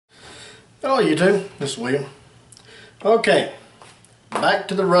Hello YouTube, this is William. Okay, back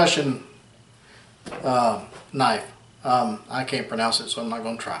to the Russian knife. I can't pronounce it, so I'm not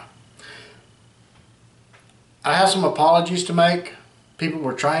going to try. I have some apologies to make. People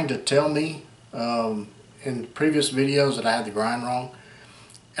were trying to tell me in previous videos that I had the grind wrong.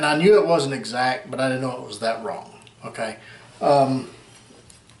 And I knew it wasn't exact, but I didn't know it was that wrong. Okay,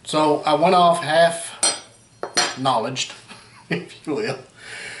 so I went off half-knowledged, if you will.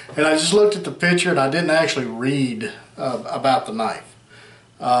 And I just looked at the picture and I didn't actually read about the knife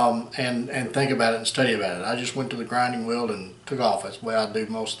and think about it and study about it. I just went to the grinding wheel and took off. That's the way I do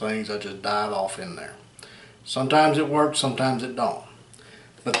most things. I just dive off in there. Sometimes it works, sometimes it don't.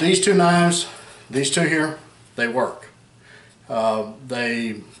 But these two knives, these two here, they work.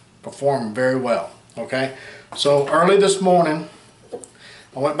 They perform very well. Okay, so early this morning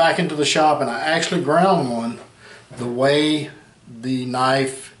I went back into the shop and I actually ground one the way the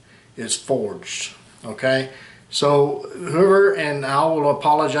knife is forged. Okay, so whoever, and I will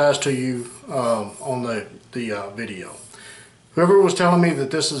apologize to you on the video, whoever was telling me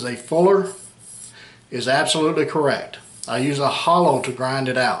that this is a fuller is absolutely correct. I use a hollow to grind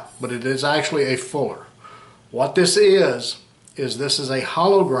it out, but it is actually a fuller. What this is this is a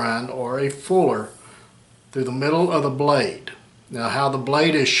hollow grind or a fuller through the middle of the blade. Now how the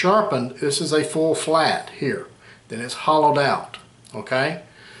blade is sharpened, this is a full flat here, then it's hollowed out. Okay,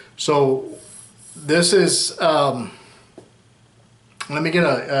 so this is let me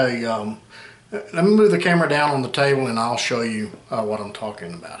move the camera down on the table and I'll show you what I'm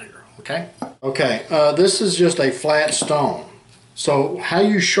talking about here. Okay, this is just a flat stone. So how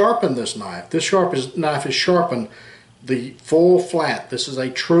you sharpen this knife, knife is sharpened the full flat. This is a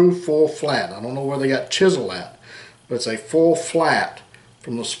true full flat. I don't know where they got chisel at, but it's a full flat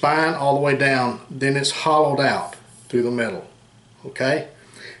from the spine all the way down, then it's hollowed out through the middle. Okay,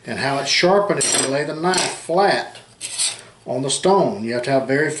 and how it's sharpened is you lay the knife flat on the stone. You have to have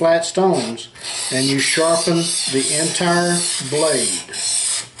very flat stones, and you sharpen the entire blade.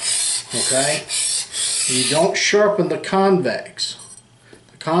 Okay, you don't sharpen the convex.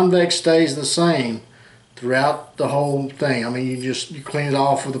 The convex stays the same throughout the whole thing. I mean, you clean it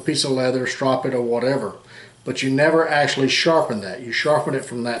off with a piece of leather, strop it or whatever, but you never actually sharpen that. You sharpen it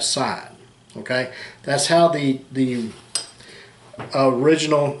from that side. Okay, that's how the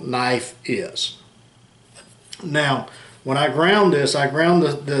original knife is. Now when I ground this, I ground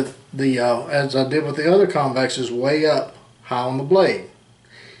the as I did with the other convexes, way up high on the blade.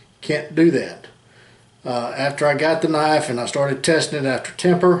 Can't do that. After I got the knife and I started testing it after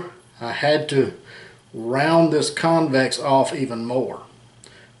temper, I had to round this convex off even more.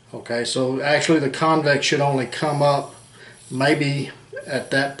 Okay, so actually the convex should only come up maybe at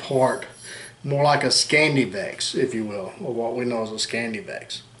that part more like a Scandivex, if you will, or what we know as a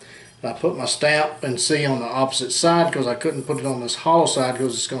Scandivex. And I put my stamp and C on the opposite side because I couldn't put it on this hollow side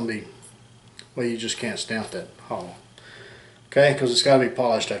because it's going to be, well, you just can't stamp that hollow. Okay, because it's got to be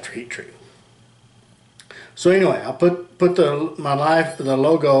polished after heat treatment. So anyway, I put my knife, the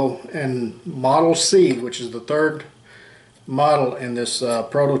logo, in Model C, which is the third model in this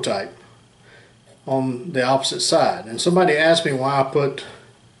prototype, on the opposite side. And somebody asked me why I put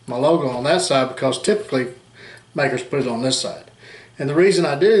my logo on that side, because typically makers put it on this side. And the reason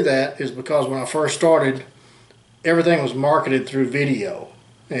I do that is because when I first started, everything was marketed through video.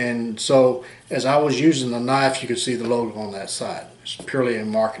 And so as I was using the knife, you could see the logo on that side. It's purely a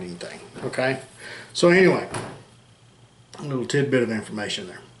marketing thing. Okay, so anyway, a little tidbit of information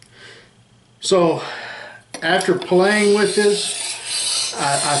there. So after playing with this,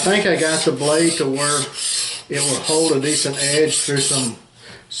 I think I got the blade to where it will hold a decent edge through some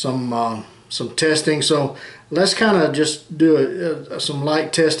testing. So let's kind of just do some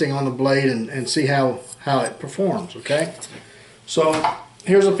light testing on the blade and see how it performs. Okay, so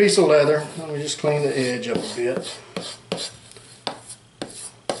here's a piece of leather. Let me just clean the edge up a bit.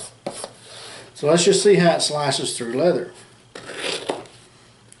 So let's just see how it slices through leather,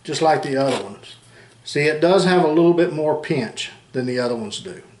 just like the other ones. See, it does have a little bit more pinch than the other ones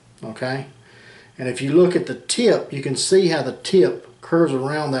do. Okay, and if you look at the tip, you can see how the tip curves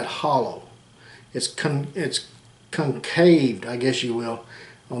around that hollow. It's concaved, I guess you will,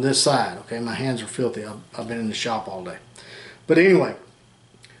 on this side. Okay, my hands are filthy. I've been in the shop all day. But anyway,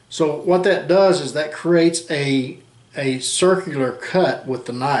 so what that does is that creates a circular cut with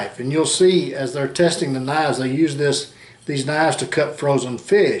the knife. And you'll see as they're testing the knives, they use these knives to cut frozen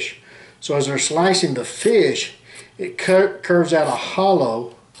fish. So as they're slicing the fish, it curves out a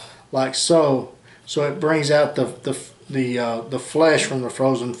hollow like so. So it brings out the flesh from the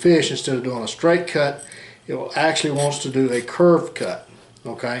frozen fish. Instead of doing a straight cut, it will actually wants to do a curved cut.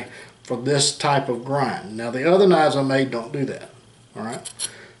 Okay, for this type of grind. Now the other knives I made don't do that. All right.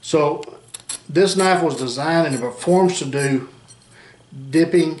 So this knife was designed and it performs to do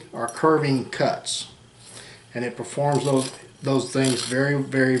dipping or curving cuts, and it performs those things very,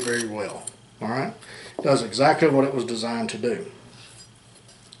 very, very well. All right. It does exactly what it was designed to do.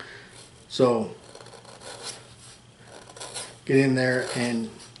 So get in there, and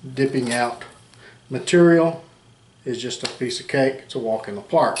dipping out material is just a piece of cake. It's a walk in the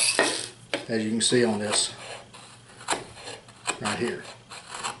park, as you can see on this right here.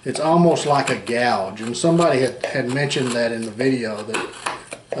 It's almost like a gouge, and somebody had mentioned that in the video,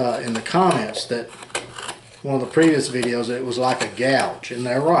 that in the comments, that one of the previous videos, it was like a gouge, and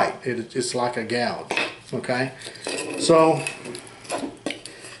they're right. It's like a gouge. Okay, so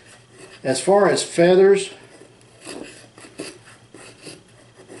as far as feathers,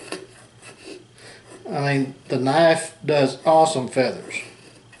 I mean, the knife does awesome feathers.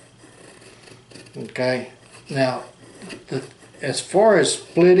 Okay, now as far as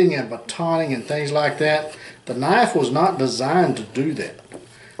splitting and batoning and things like that, the knife was not designed to do that.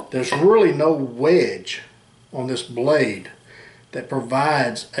 There's really no wedge on this blade that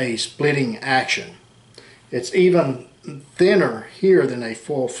provides a splitting action. It's even thinner here than a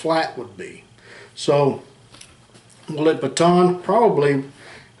full flat would be. So will it baton? Probably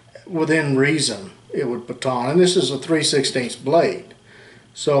within reason it would baton, and this is a 3/16 blade,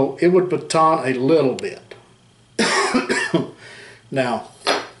 so it would baton a little bit. Now,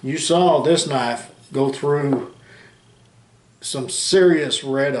 you saw this knife go through some serious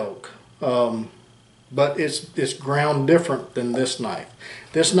red oak, but it's ground different than this knife.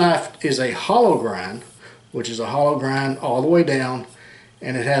 This knife is a hollow grind, which is a hollow grind all the way down,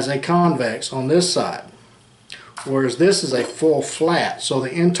 and it has a convex on this side, whereas this is a full flat, so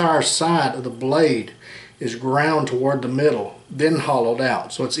the entire side of the blade is ground toward the middle, then hollowed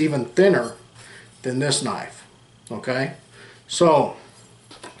out, so it's even thinner than this knife. Okay, so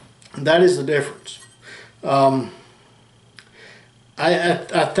that is the difference. I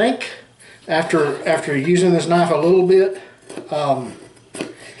think after using this knife a little bit,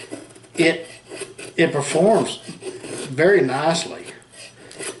 it performs very nicely.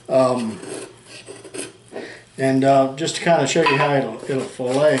 And just to kind of show you how it'll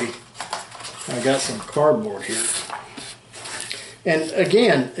fillet, I got some cardboard here. And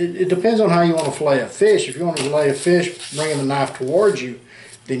again, it depends on how you want to fillet a fish. If you want to fillet a fish bringing the knife towards you,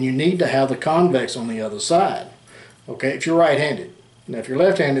 then you need to have the convex on the other side. Okay, if you're right-handed. Now if you're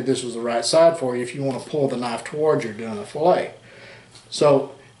left-handed, this was the right side for you if you want to pull the knife towards you doing a fillet.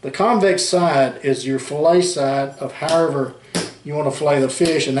 So the convex side is your fillet side of however you want to fillet the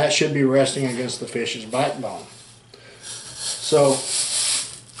fish, and that should be resting against the fish's backbone. So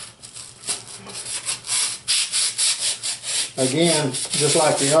again, just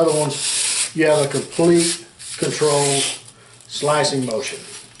like the other ones, you have a complete controlled slicing motion.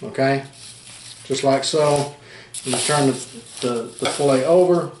 Okay, just like so. You just turn the fillet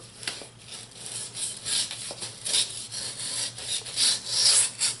over,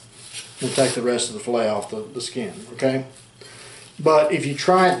 and take the rest of the fillet off the skin. Okay, but if you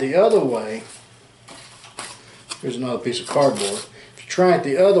try it the other way, here's another piece of cardboard. If you try it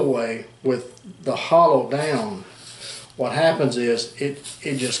the other way with the hollow down, what happens is it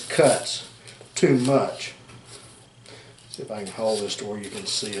just cuts too much. See if I can hold this to where you can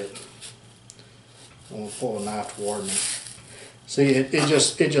see it. I'm going to pull the knife toward me. See, it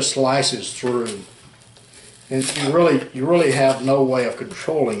just slices through, and you really have no way of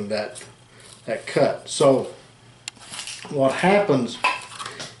controlling that cut. So what happens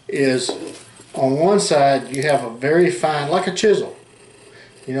is on one side you have a very fine, like a chisel.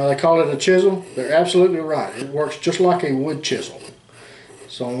 You know, they call it a chisel. They're absolutely right. It works just like a wood chisel.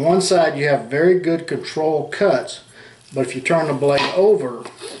 So on one side you have very good control cuts, but if you turn the blade over,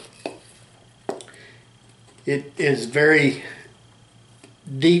 it is very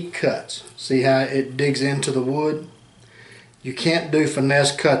deep cuts. See how it digs into the wood? You can't do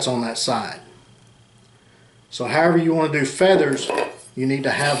finesse cuts on that side. So however you want to do feathers, you need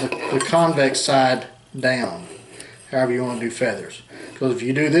to have the convex side down. However you want to do feathers. Because if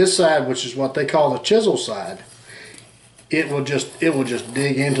you do this side, which is what they call the chisel side, it will just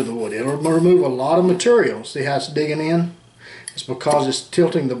dig into the wood. It'll remove a lot of material. See how it's digging in? It's because it's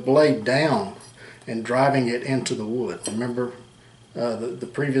tilting the blade down and driving it into the wood. Remember the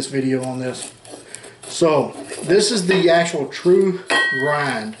previous video on this? So this is the actual true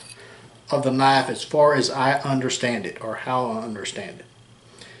grind of the knife as far as I understand it, or how I understand it.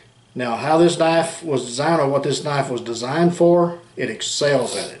 Now, how this knife was designed, or what this knife was designed for, it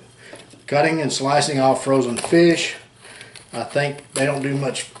excels at it. Cutting and slicing off frozen fish. I think they don't do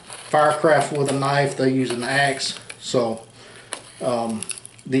much firecraft with a knife, they use an axe. So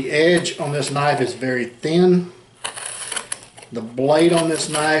the edge on this knife is very thin. The blade on this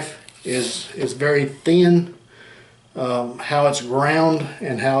knife is very thin. How it's ground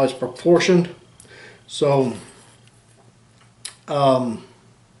and how it's proportioned. So the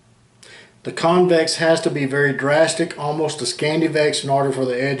convex has to be very drastic, almost a Scandivex, in order for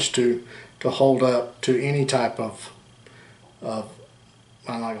the edge to hold up to any type of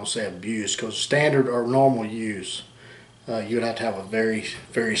I'm not going to say abuse, because standard or normal use, you'd have to have a very,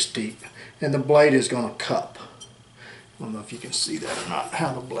 very steep. And the blade is going to cup. I don't know if you can see that or not,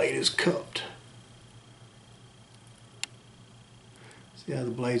 how the blade is cupped. See how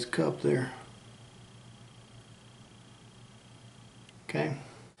the blade's cupped there? Okay.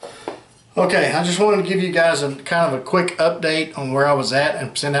 Okay, I just wanted to give you guys a kind of a quick update on where I was at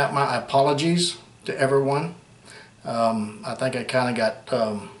and send out my apologies to everyone. I think I kind of got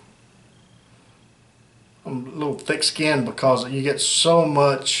I'm a little thick-skinned because you get so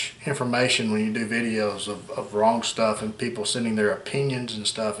much information when you do videos of wrong stuff and people sending their opinions and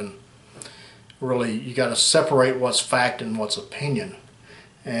stuff, and really you got to separate what's fact and what's opinion.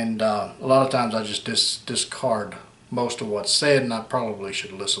 And a lot of times I just discard most of what's said, and I probably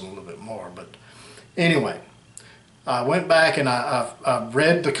should listen a little bit more. But anyway, I went back and I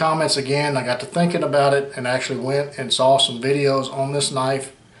read the comments again. I got to thinking about it and actually went and saw some videos on this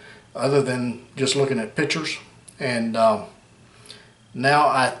knife other than just looking at pictures. And now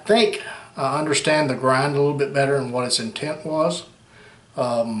I think I understand the grind a little bit better and what its intent was.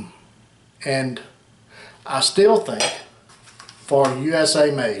 And I still think for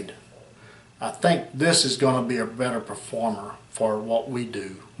USA made, I think this is going to be a better performer for what we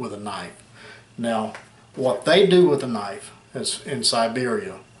do with a knife. Now, what they do with a knife is in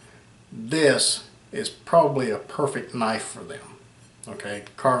Siberia, this is probably a perfect knife for them. Okay,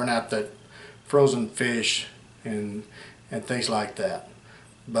 carving out that frozen fish and things like that.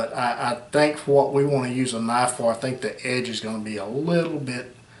 But I think what we want to use a knife for, I think the edge is going to be a little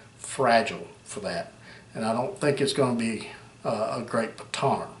bit fragile for that. And I don't think it's going to be a great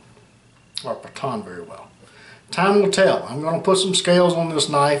batoner, or baton very well. Time will tell. I'm going to put some scales on this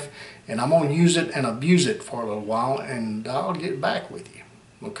knife, and I'm going to use it and abuse it for a little while, and I'll get back with you.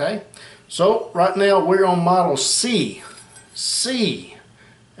 Okay? So right now we're on model C. C,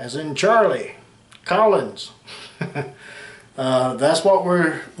 as in Charlie Collins. That's what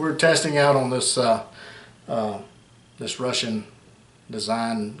we're testing out on this this Russian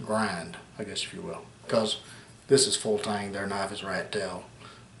design grind, I guess if you will, because this is full tang, their knife is rat tail.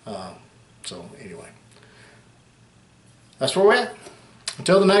 So anyway, that's where we're at.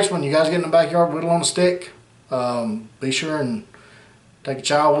 Until the next one, you guys get in the backyard, whittle on a stick. Be sure and take a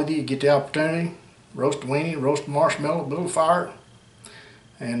child with you, get the opportunity. Roast a weenie, roast a marshmallow, build a fire.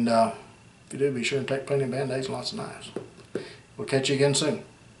 And if you do, be sure and take plenty of Band-Aids and lots of knives. We'll catch you again soon.